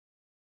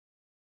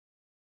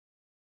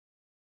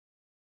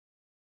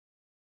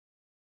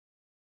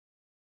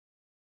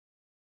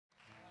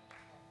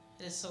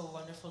It is so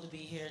wonderful to be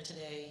here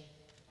today.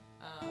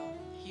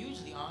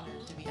 Hugely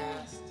honored to be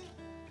asked.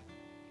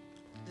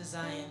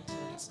 Designed to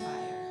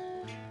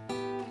inspire.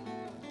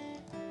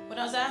 When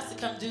I was asked to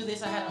come do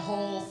this, I had a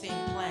whole thing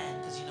planned,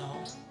 because you know,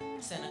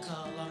 Seneca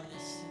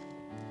alumnus.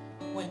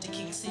 Went to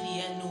King City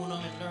and Newnham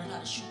and learned how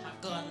to shoot my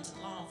guns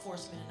and law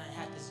enforcement, and I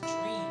had this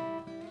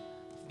dream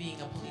of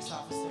being a police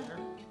officer,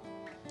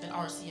 an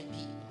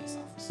RCMP police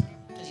officer,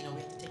 because you know,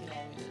 we have to take it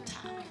all the way to the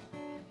top.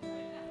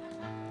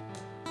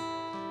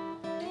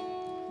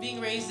 Being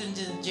raised in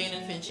the Jane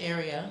and Finch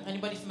area.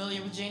 Anybody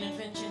familiar with Jane and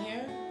Finch in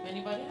here?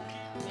 Anybody?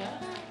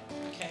 Yeah?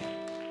 Okay.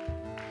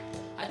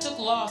 I took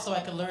law so I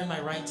could learn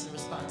my rights and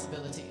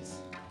responsibilities.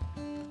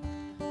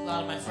 A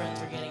lot of my friends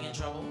were getting in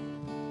trouble.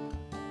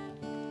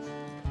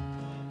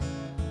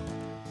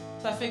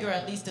 So I figure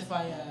at least if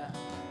I,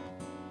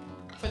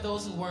 for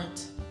those who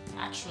weren't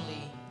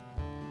actually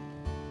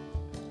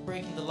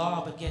breaking the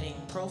law but getting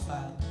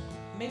profiled,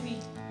 maybe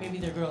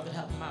their girl could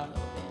help them out a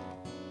little bit.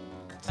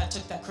 So I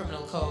took that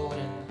criminal code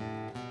and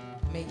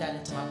made that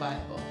into my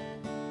Bible,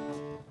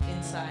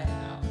 inside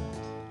and out.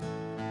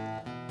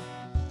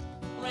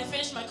 When I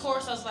finished my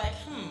course, I was like,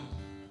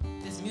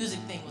 this music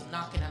thing was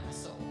knocking at my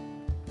soul.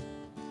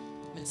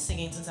 I've been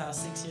singing since I was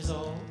 6 years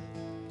old.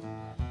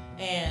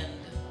 And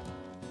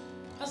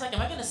I was like,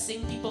 am I gonna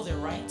sing people their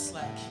rights?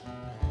 Like,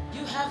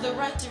 you have the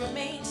right to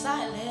remain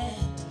silent.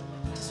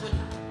 Just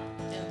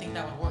didn't think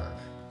that would work.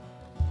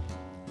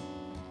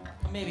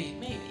 Or maybe.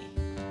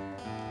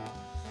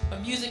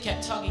 But music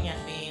kept tugging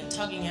at me and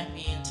tugging at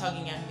me and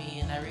tugging at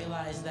me, and I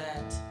realized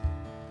that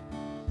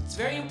it's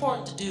very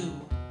important to do,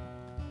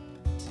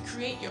 to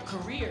create your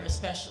career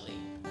especially,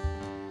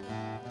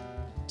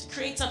 to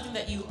create something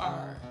that you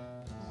are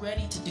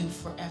ready to do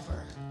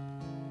forever,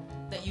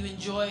 that you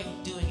enjoy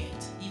doing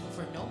it even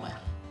for no money.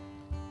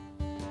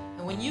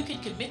 And when you can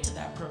commit to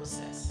that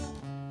process,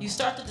 you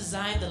start to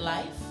design the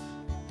life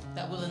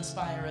that will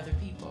inspire other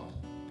people.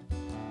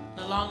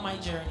 And along my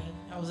journey,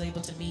 I was able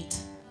to meet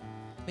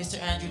Mr.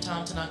 Andrew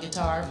Thompson on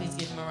guitar. Please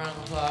give him a round of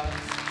applause.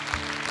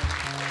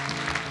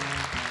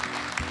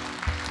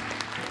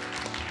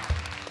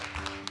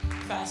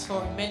 Fast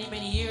forward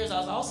many years, I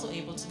was also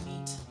able to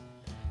meet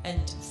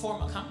and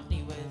form a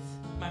company with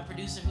my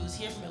producer who's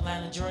here from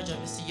Atlanta, Georgia,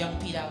 Mr. Young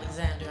Pete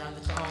Alexander on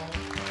the cajon.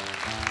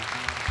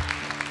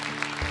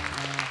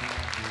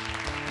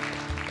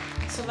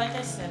 So like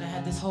I said, I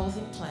had this whole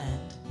thing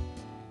planned.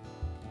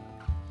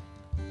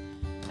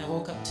 I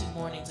woke up 2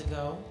 mornings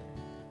ago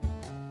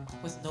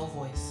with no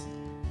voice.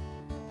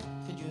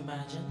 Could you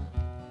imagine?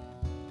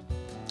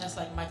 That's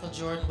like Michael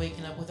Jordan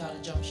waking up without a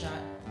jump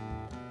shot.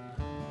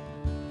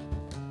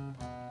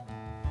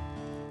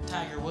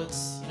 Tiger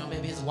Woods, you know,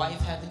 maybe his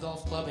wife had the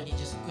golf club and he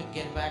just couldn't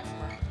get it back from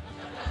her.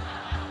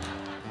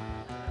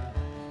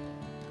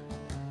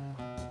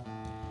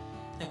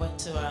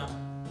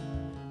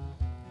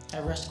 I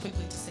rushed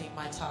quickly to St.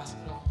 Mike's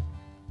Hospital.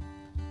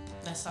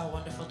 I saw a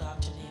wonderful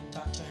doctor named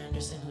Dr.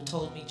 Anderson who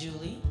told me,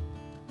 Julie,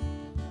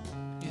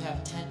 you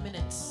have 10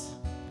 minutes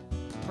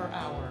per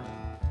hour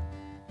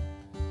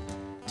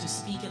to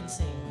speak and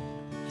sing.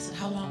 I said,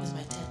 how long is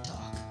my TED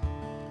Talk?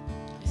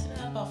 I said,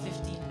 about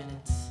 15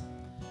 minutes.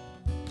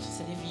 She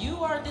said, if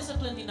you are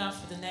disciplined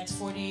enough for the next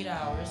 48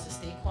 hours to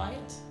stay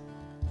quiet,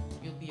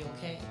 you'll be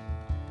okay.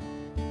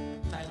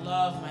 I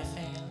love my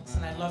fans,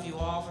 and I love you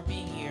all for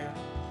being here.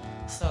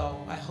 So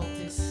I hope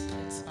this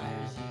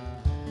inspires you.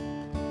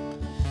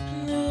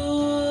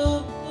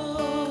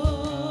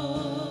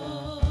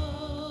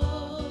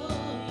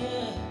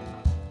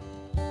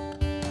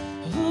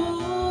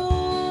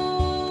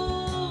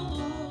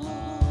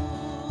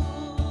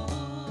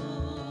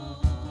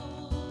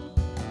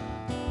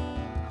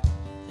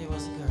 There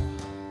was a girl.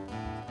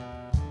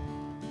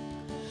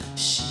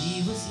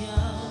 She was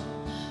young,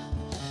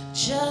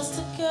 just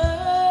a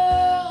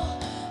girl,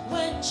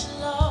 when she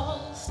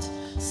lost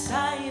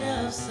sight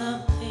of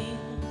some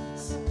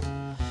things.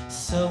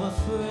 So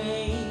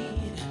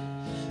afraid,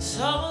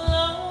 so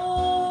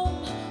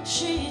alone,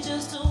 she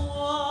just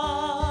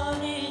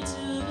wanted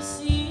to be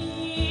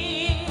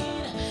seen.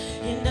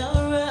 In a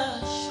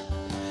rush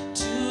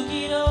to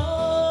get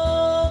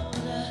on,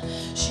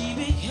 she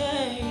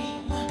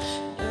became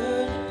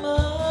early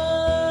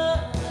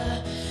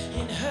mother.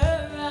 In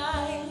her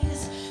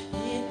eyes,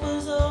 it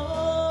was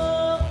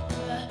all,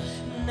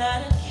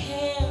 not a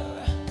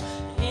care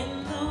in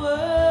the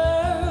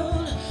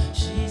world.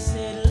 She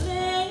said,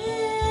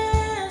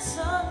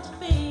 listen to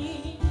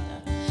me,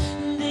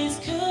 this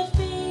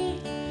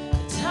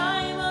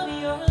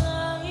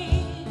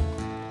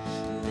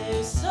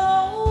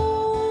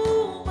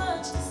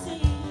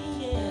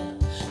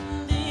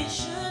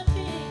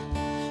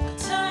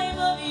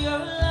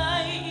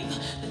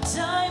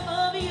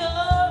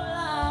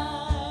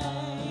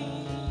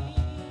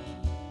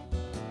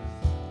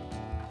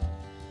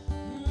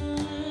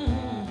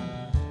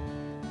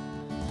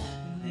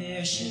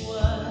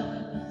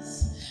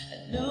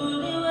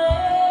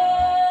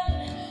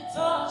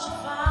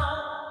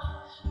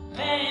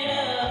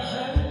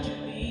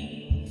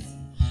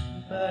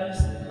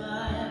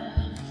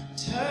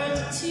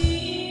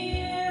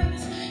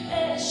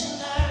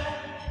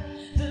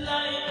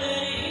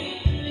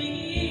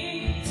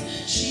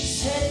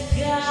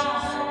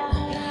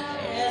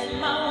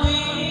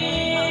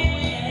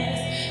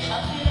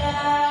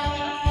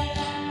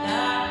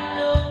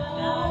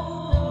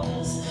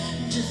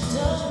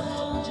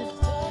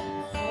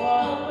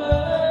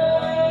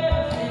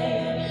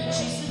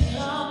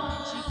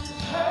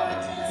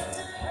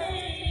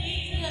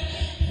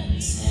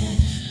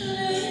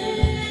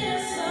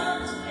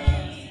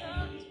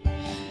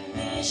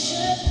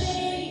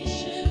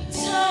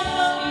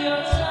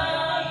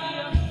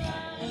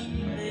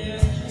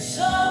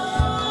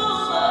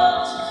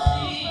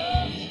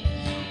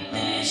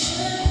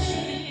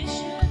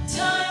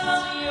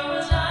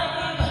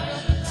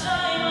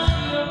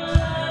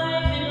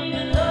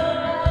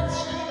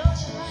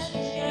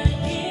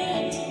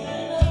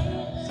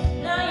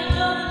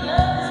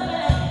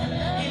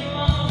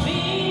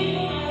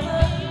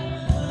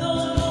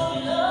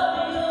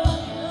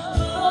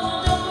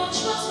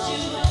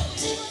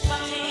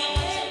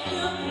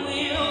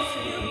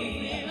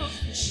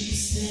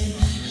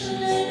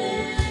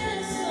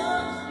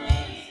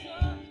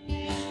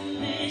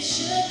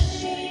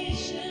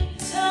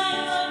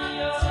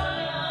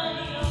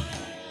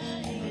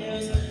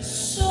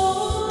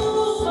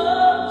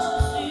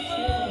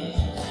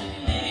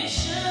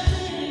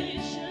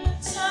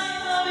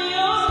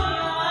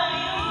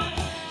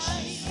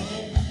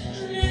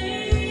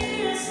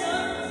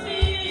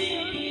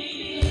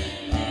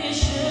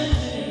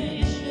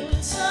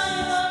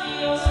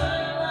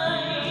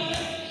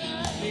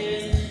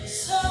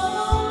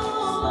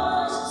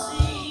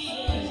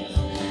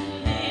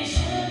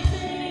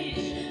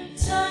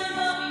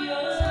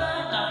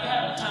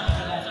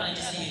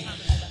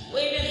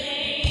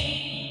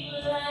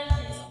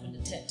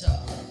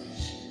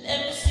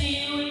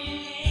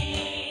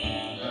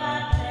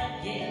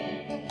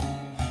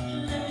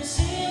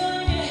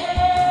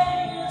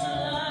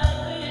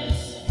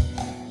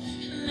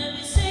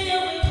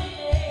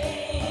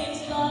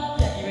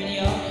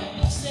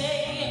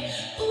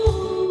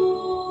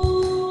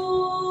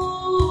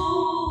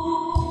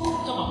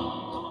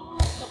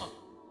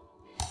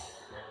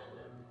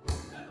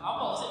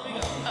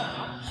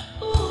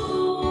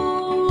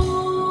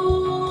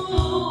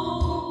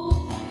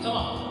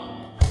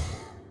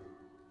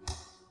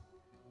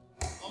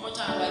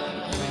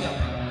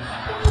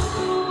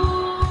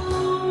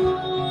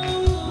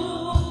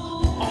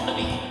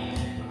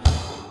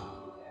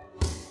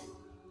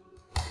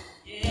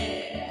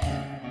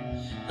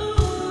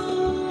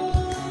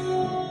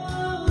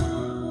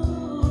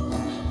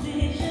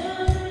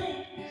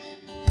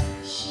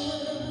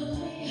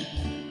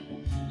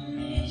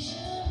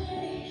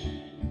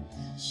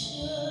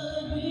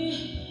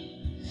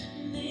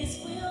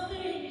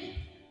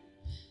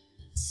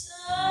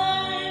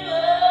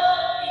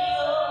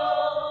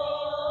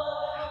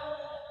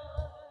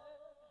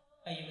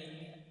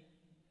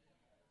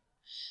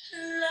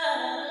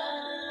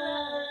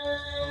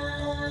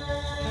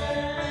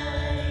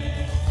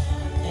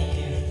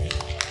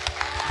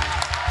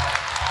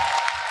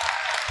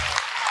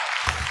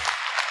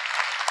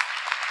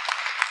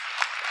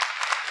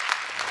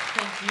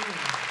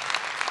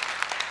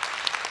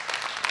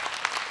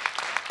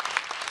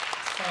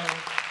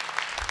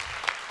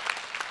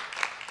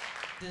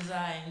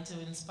Designed to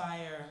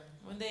inspire.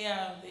 When they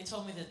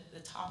told me the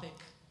topic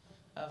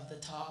of the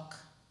talk,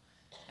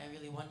 I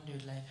really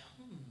wondered, like,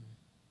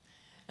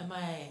 am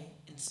I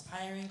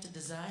inspiring to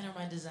design, or am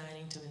I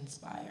designing to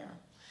inspire?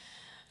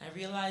 I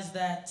realized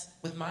that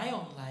with my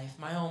own life,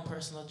 my own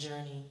personal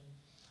journey,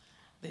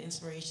 the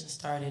inspiration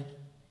started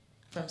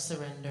from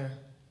surrender,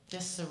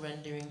 just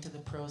surrendering to the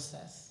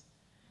process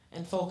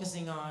and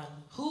focusing on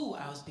who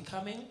I was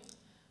becoming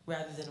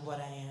rather than what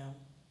I am.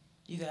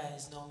 You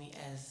guys know me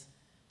as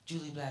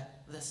Jully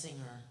Black, the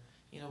singer.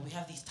 You know, we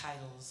have these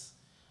titles,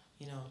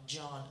 you know,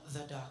 John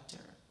the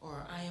Doctor,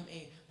 or I am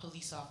a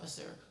police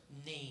officer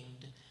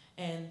named.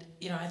 And,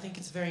 you know, I think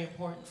it's very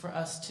important for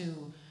us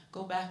to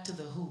go back to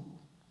the who,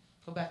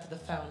 go back to the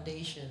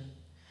foundation,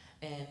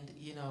 and,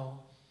 you know,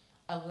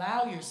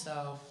 allow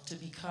yourself to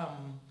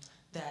become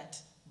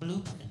that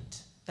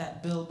blueprint,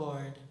 that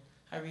billboard.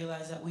 I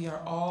realize that we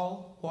are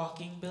all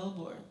walking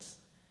billboards.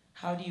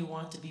 How do you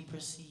want to be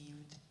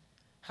perceived?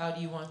 How do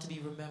you want to be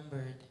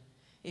remembered?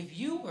 If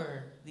you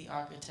were the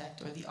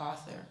architect or the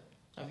author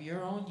of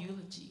your own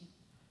eulogy,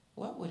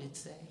 what would it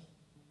say?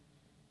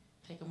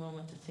 Take a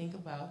moment to think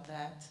about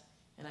that,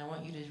 and I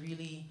want you to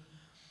really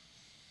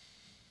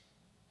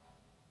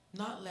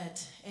not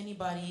let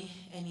anybody,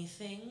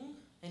 anything,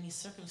 any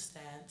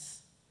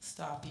circumstance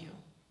stop you.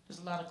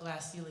 There's a lot of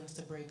glass ceilings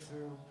to break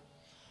through,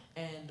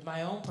 and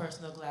my own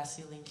personal glass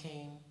ceiling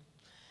came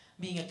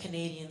being a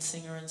Canadian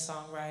singer and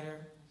songwriter,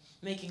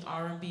 making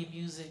R&B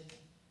music,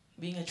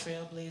 being a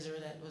trailblazer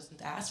that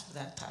wasn't asked for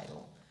that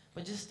title,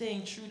 but just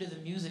staying true to the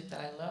music that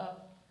I love,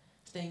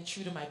 staying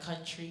true to my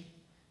country,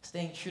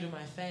 staying true to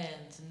my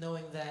fans, and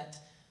knowing that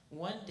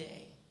one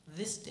day,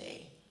 this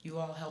day, you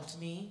all helped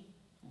me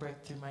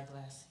break through my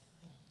glass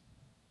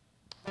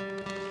ceiling.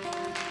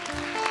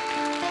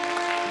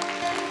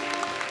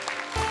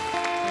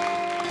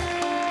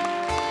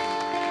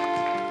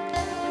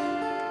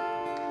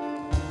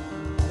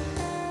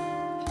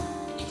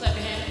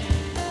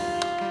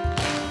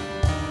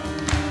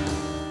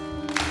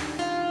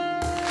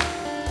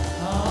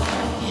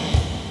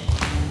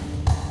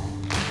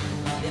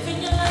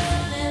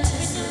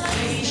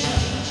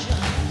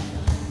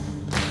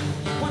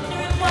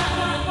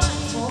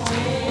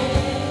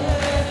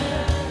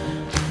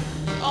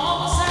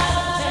 Almost out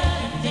of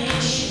everything.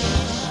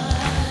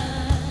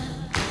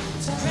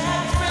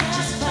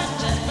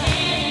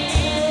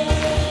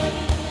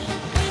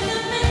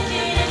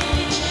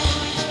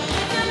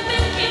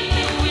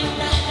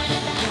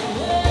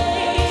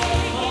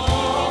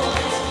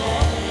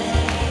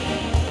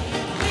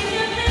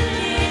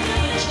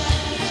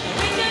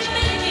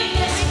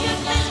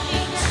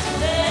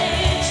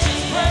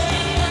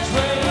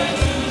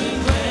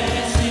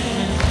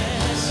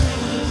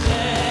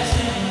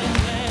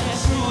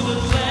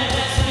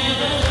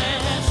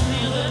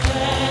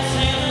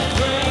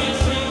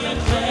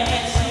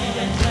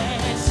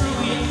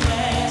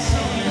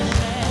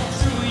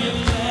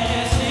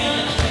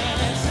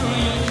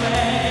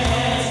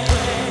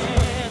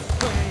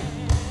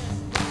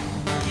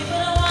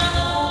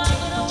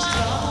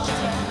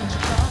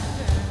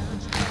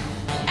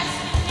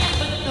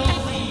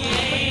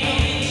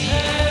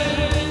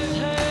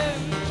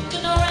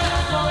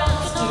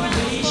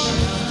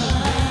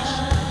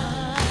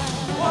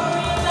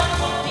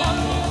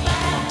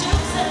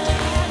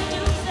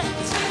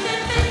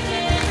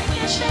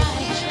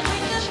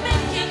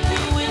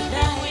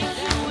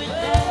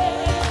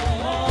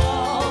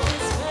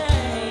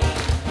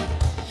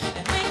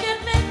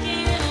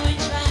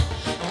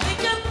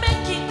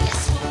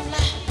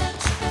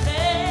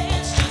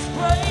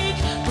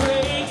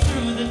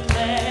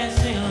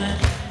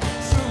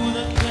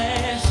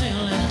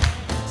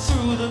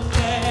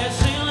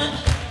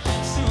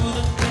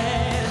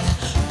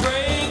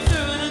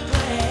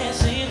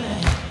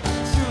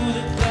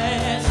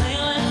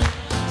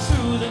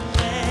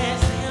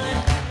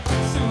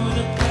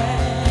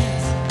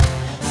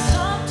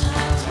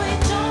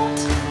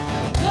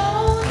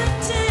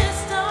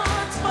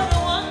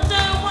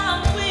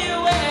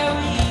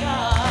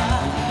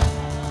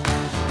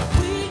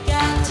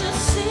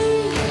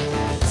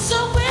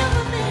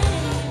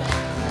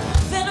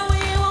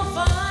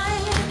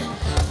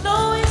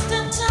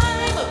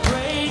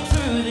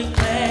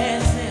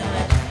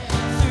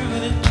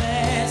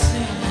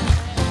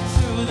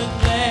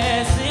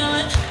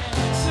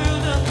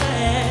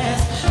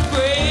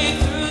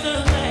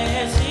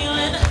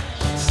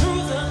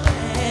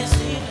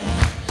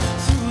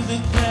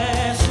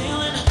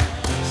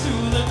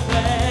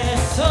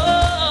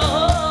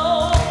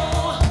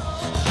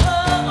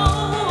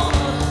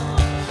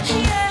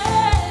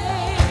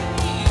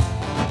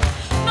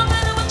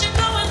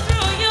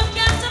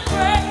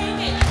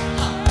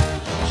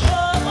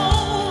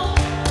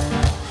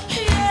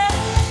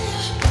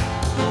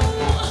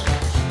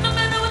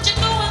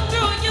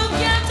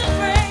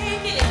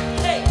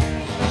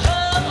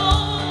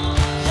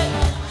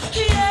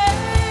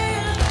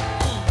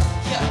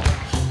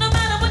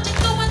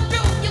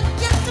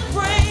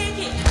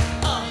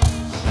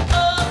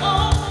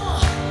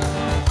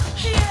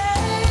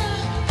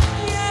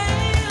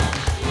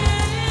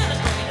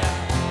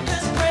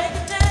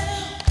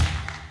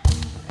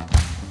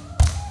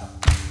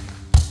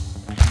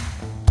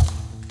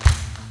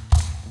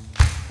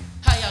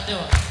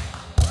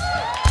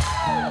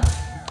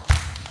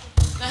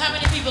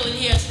 people in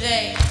here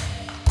today,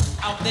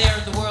 out there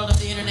in the world of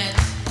the internet,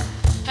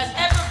 has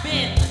ever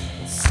been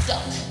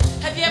stuck?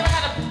 Have you ever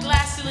had a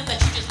glass ceiling that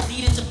you just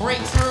needed to break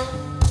through?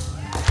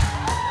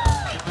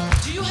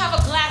 Do you have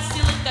a glass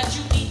ceiling that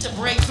you need to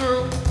break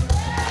through?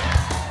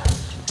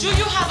 Do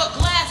you have a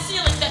glass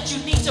ceiling that you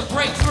need to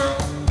break through?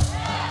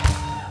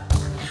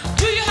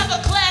 Do you have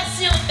a glass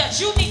ceiling that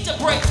you need to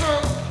break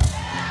through?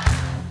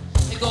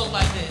 It goes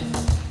like this.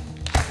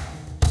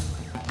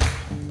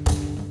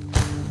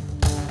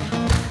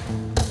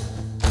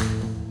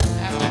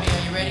 After me,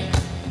 are you ready?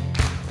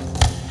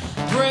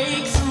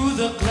 Break through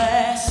the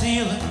glass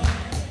ceiling.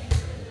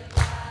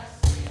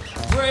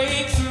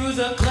 Break through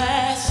the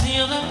glass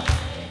ceiling.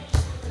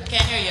 I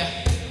can't hear you.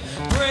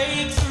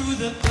 Break through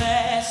the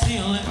glass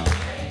ceiling.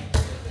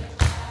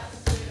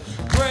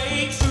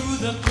 Break through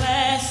the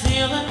glass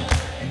ceiling.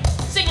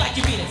 Sing like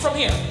you mean it from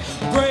here.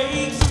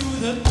 Break through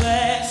the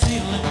glass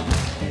ceiling.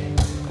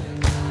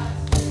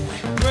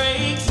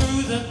 Break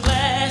through the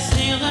glass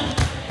ceiling.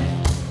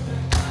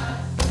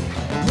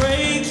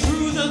 Break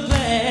through the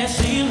glass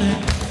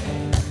ceiling.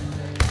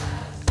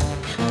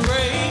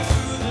 Break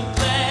through the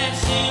glass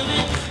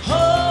ceiling.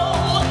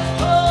 Oh,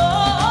 oh,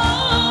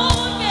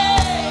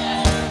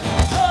 yeah.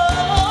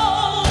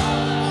 Oh,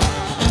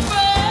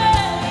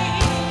 break,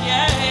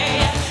 yeah,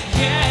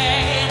 yeah,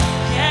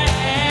 yeah.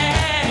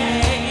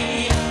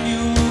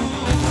 You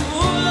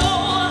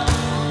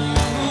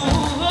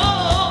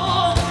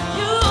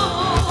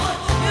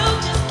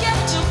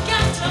just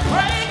got to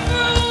break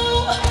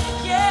through.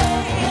 Yeah,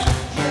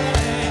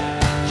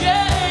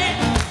 yeah,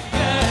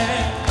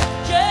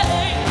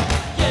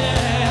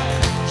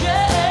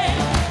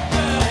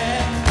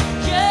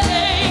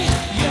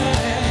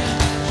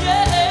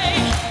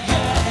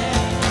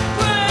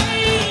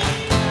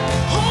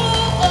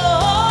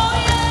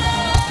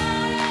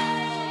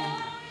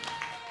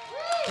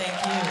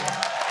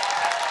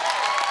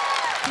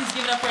 please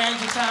give it up for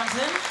Andrew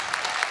Thompson,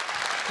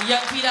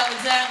 young Pete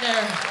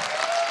Alexander,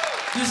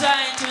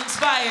 designed to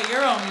inspire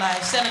your own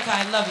life. Seneca,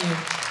 I love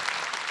you.